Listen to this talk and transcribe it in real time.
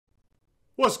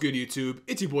What's good, YouTube?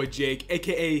 It's your boy Jake,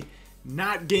 aka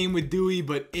not Game with Dewey,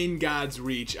 but In God's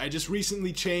Reach. I just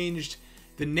recently changed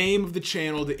the name of the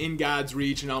channel to In God's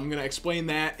Reach, and I'm going to explain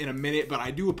that in a minute, but I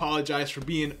do apologize for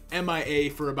being MIA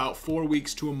for about 4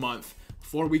 weeks to a month.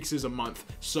 4 weeks is a month,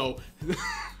 so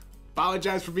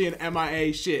apologize for being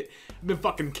MIA. Shit, I've been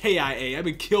fucking KIA. I've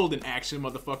been killed in action,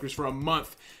 motherfuckers, for a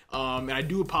month, and I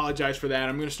do apologize for that.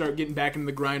 I'm going to start getting back into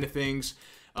the grind of things.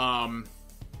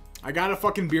 I got a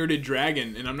fucking bearded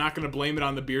dragon, and I'm not gonna blame it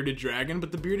on the bearded dragon,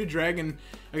 but the bearded dragon,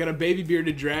 I got a baby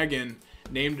bearded dragon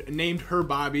named her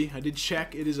Bobby. I did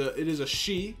check, it is a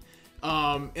she.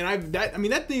 And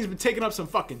that thing's been taking up some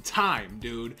fucking time,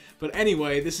 dude. But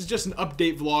anyway, this is just an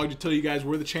update vlog to tell you guys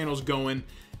where the channel's going,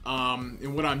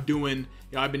 and what I'm doing.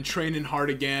 You know, I've been training hard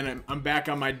again. I'm back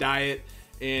on my diet,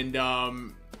 and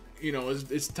you know,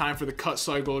 it's time for the cut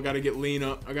cycle. I gotta get lean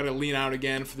up. I gotta lean out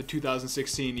again for the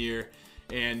 2016 year.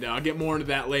 And I'll get more into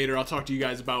that later. I'll talk to you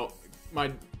guys about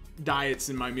my diets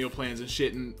and my meal plans and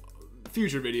shit in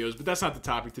future videos, but that's not the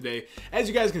topic today. As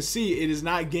you guys can see, it is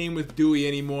not Game with Dewey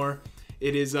anymore.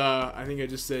 It is, I think I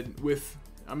just said with,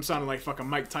 I'm sounding like fucking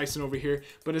Mike Tyson over here,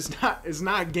 but it's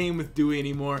not Game with Dewey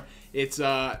anymore. It's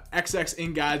XX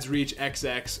In God's Reach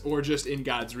XX, or just In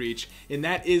God's Reach, and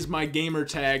that is my gamer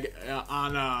tag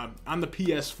on the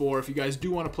PS4. If you guys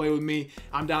do want to play with me,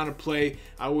 I'm down to play.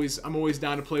 I'm always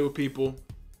down to play with people.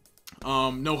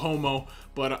 No homo,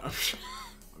 but I'm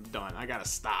done. I gotta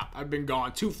stop. I've been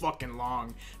gone too fucking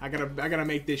long. I gotta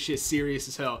make this shit serious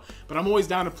as hell. But I'm always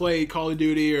down to play Call of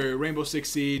Duty or Rainbow Six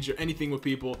Siege or anything with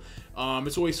people.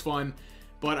 It's always fun.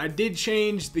 But I did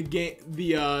change the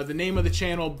name of the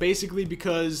channel basically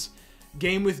because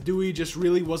Game with Dewey just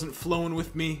really wasn't flowing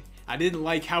with me. I didn't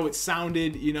like how it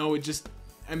sounded. You know, it just,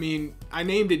 I mean, I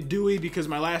named it Dewey because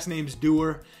my last name's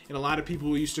Doer, and a lot of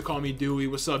people used to call me Dewey.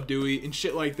 What's up, Dewey? And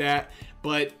shit like that.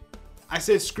 But I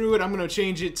said, screw it, I'm gonna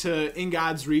change it to In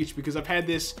God's Reach because I've had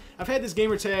this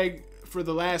gamer tag for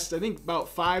the last, I think,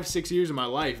 about 5-6 years of my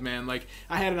life, man. Like,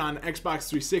 I had it on Xbox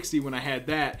 360 when I had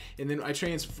that, and then I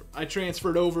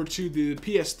transferred over to the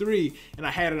PS3 and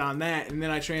I had it on that, and then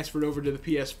I transferred over to the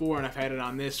PS4 and I've had it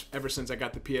on this ever since I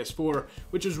got the PS4,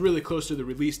 which was really close to the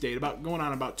release date, going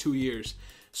on about 2 years.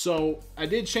 So I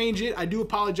did change it. I do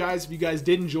apologize if you guys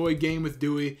did enjoy Game with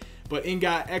Dewey, but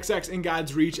XX In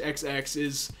God's Reach XX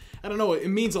is, I don't know, it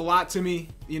means a lot to me,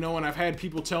 you know, and I've had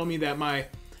people tell me that my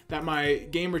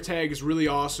gamer tag is really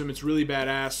awesome, it's really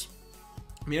badass.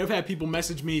 I mean, I've had people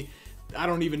message me, I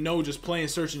don't even know, just playing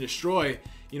Search and Destroy,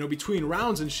 you know, between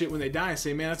rounds and shit when they die, and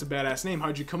say, man, that's a badass name,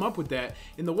 how'd you come up with that?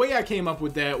 And the way I came up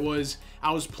with that was,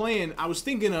 I was on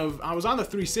the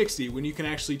 360 when you can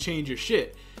actually change your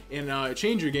shit and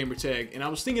change your gamer tag, and I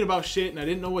was thinking about shit and I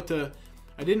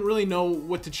didn't really know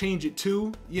what to change it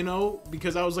to, you know,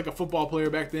 because I was like a football player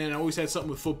back then. I always had something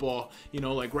with football, you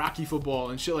know, like Rocky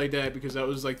football and shit like that, because that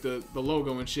was like the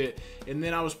logo and shit. And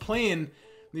then I was playing,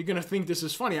 you're gonna think this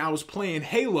is funny, I was playing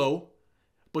Halo,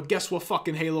 but guess what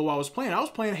fucking Halo I was playing? I was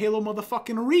playing Halo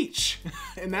motherfucking Reach.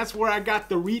 And that's where I got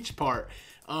the Reach part.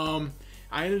 I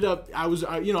ended up,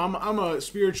 you know, I'm a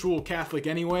spiritual Catholic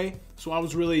anyway, so I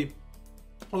was really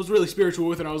spiritual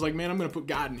with it. I was like, man, I'm gonna put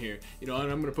God in here, you know,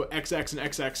 and I'm gonna put XX and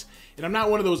XX. And I'm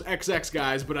not one of those XX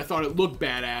guys, but I thought it looked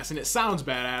badass and it sounds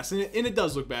badass, and it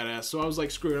does look badass. So I was like,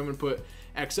 screw it, I'm gonna put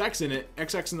XX in it,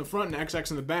 XX in the front and XX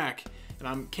in the back. And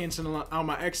I'm canceling out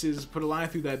my X's, put a line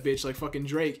through that bitch like fucking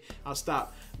Drake. I'll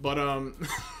stop. But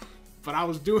but I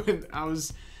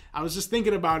was just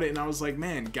thinking about it, and I was like,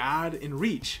 man, God and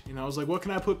Reach. And I was like, what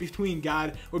can I put between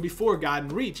God or before God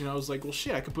and Reach? And I was like, well,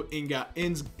 shit, I could put in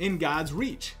God's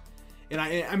Reach. And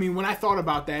I mean, when I thought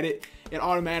about that, it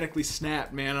automatically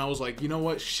snapped, man. I was like, you know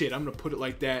what? Shit, I'm gonna put it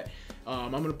like that.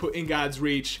 I'm gonna put In God's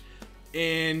Reach.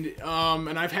 And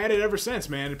I've had it ever since,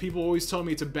 man. And people always tell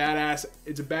me it's a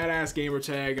badass gamer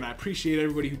tag, and I appreciate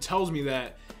everybody who tells me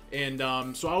that. And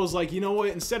so I was like, you know what,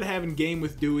 instead of having Game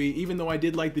with Dewey, even though I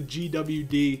did like the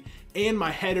GWD and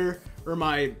my header, or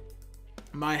my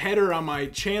header on my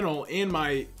channel, and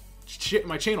my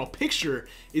channel picture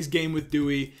is Game with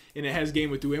Dewey, and it has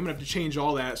Game with Dewey, I'm gonna have to change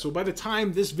all that. So by the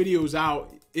time this video is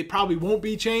out, it probably won't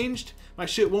be changed. My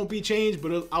shit won't be changed,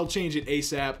 but I'll change it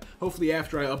ASAP, hopefully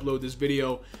after I upload this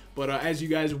video. But as you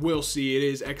guys will see, it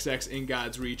is XX In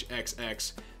God's Reach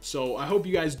XX. So I hope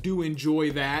you guys do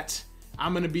enjoy that.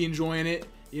 I'm gonna be enjoying it.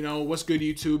 You know, what's good,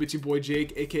 YouTube? It's your boy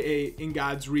Jake, aka In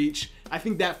God's Reach. I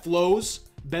think that flows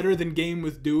better than Game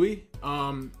with Dewey.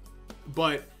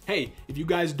 But hey, if you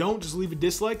guys don't, just leave a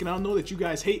dislike, and I'll know that you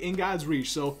guys hate In God's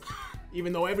Reach. So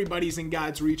even though everybody's in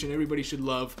God's reach and everybody should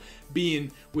love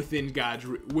being within God's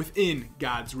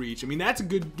reach. I mean, that's a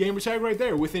good gamer tag right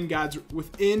there. Within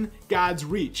God's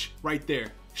reach right there.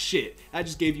 Shit, I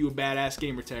just gave you a badass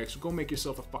gamer tag, so go make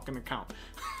yourself a fucking account.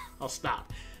 I'll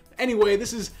stop. Anyway,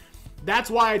 that's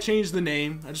why I changed the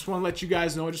name. I just want to let you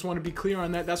guys know. I just want to be clear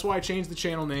on that. That's why I changed the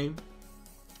channel name.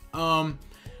 But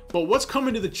what's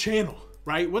coming to the channel,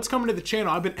 right? What's coming to the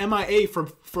channel? I've been MIA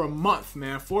for a month,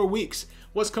 man, 4 weeks.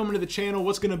 What's coming to the channel?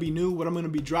 What's gonna be new? What I'm gonna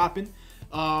be dropping?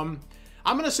 I'm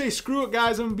gonna say screw it,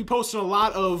 guys. I'm gonna be posting a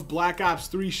lot of Black Ops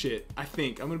 3 shit. I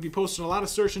think I'm gonna be posting a lot of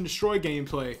search and destroy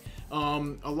gameplay,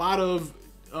 a lot of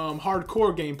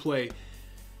hardcore gameplay.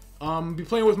 Be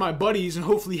playing with my buddies and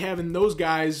hopefully having those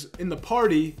guys in the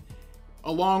party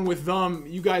along with them.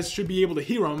 You guys should be able to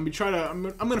hear them.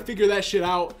 I'm gonna figure that shit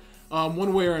out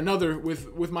one way or another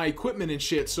with my equipment and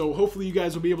shit. So hopefully you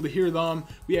guys will be able to hear them.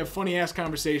 We have funny ass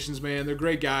conversations, man. They're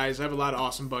great guys. I have a lot of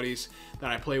awesome buddies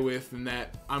that I play with and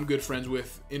that I'm good friends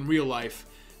with in real life.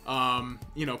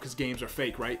 You know, because games are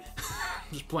fake, right?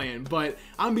 Just playing. But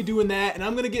I'm gonna be doing that, and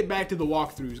I'm gonna get back to the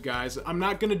walkthroughs, guys. I'm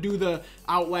not gonna do the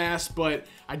Outlast, but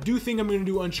I do think I'm gonna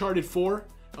do Uncharted 4.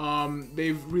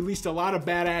 They've released a lot of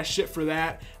badass shit for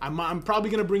that. I'm probably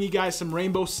gonna bring you guys some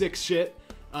Rainbow Six shit,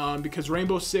 because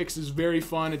Rainbow Six is very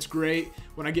fun. It's great.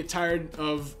 When I get tired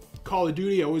of Call of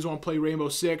Duty, I always want to play Rainbow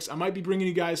Six. I might be bringing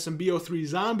you guys some BO3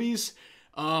 Zombies,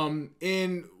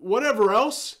 and whatever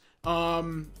else.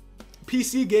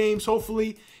 PC games,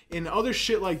 hopefully, and other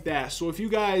shit like that. So if you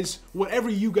guys, whatever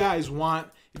you guys want,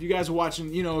 if you guys are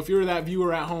watching, you know, if you're that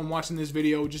viewer at home watching this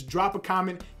video, just drop a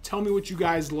comment. Tell me what you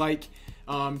guys like.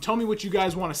 Tell me what you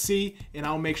guys want to see, and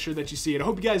I'll make sure that you see it. I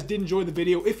hope you guys did enjoy the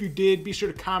video. If you did, be sure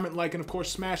to comment, like, and of course,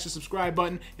 smash the subscribe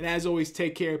button. And as always,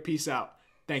 take care. Peace out.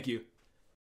 Thank you.